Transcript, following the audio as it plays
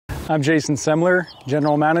I'm Jason Semler,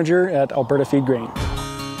 General Manager at Alberta Feed Grain.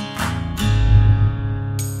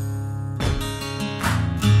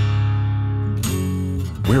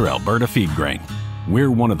 We're Alberta Feed Grain. We're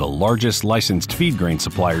one of the largest licensed feed grain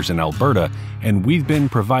suppliers in Alberta, and we've been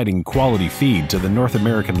providing quality feed to the North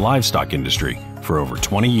American livestock industry for over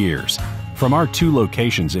 20 years. From our 2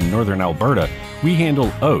 locations in northern Alberta, we handle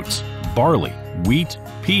oats, barley, wheat,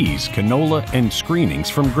 peas, canola, and screenings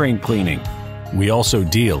from grain cleaning. We also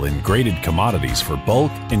deal in graded commodities for bulk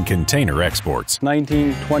and container exports.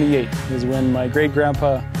 1928 is when my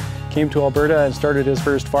great-grandpa came to Alberta and started his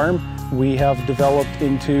first farm. We have developed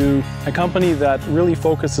into a company that really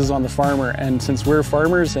focuses on the farmer, and since we're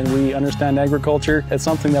farmers and we understand agriculture, it's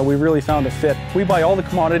something that we really found a fit. We buy all the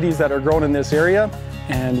commodities that are grown in this area,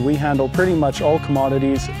 and we handle pretty much all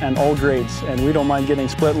commodities and all grades, and we don't mind getting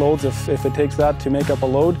split loads if it takes that to make up a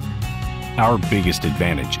load. Our biggest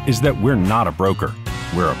advantage is that we're not a broker.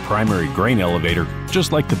 We're a primary grain elevator,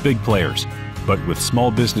 just like the big players, but with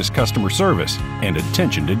small business customer service and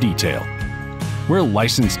attention to detail. We're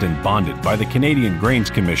licensed and bonded by the Canadian Grains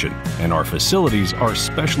Commission, and our facilities are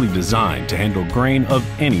specially designed to handle grain of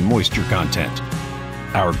any moisture content.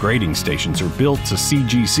 Our grading stations are built to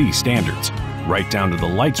CGC standards, right down to the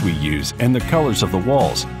lights we use and the colors of the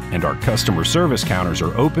walls, and our customer service counters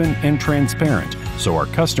are open and transparent, so our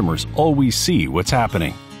customers always see what's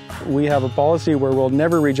happening. We have a policy where we'll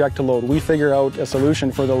never reject a load. We figure out a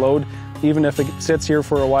solution for the load. Even if it sits here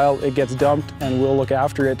for a while, it gets dumped and we'll look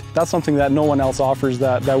after it. That's something that no one else offers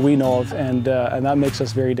that we know of, and that makes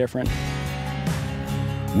us very different.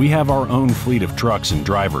 We have our own fleet of trucks and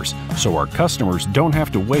drivers, so our customers don't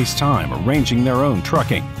have to waste time arranging their own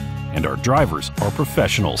trucking. And our drivers are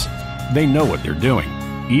professionals. They know what they're doing,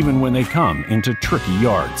 even when they come into tricky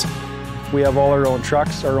yards. We have all our own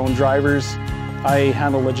trucks, our own drivers. I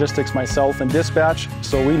handle logistics myself and dispatch,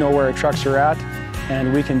 so we know where our trucks are at,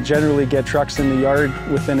 and we can generally get trucks in the yard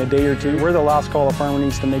within a day or 2. We're the last call a farmer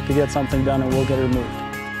needs to make to get something done, and we'll get it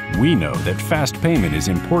moved. We know that fast payment is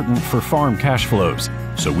important for farm cash flows,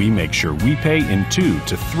 so we make sure we pay in 2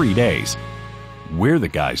 to 3 days. We're the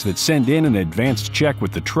guys that send in an advanced check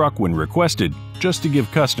with the truck when requested, just to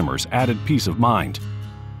give customers added peace of mind.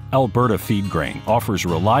 Alberta Feed Grain offers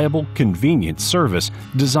reliable, convenient service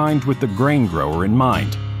designed with the grain grower in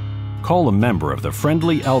mind. Call a member of the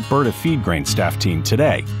friendly Alberta Feed Grain staff team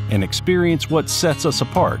today and experience what sets us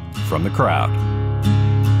apart from the crowd.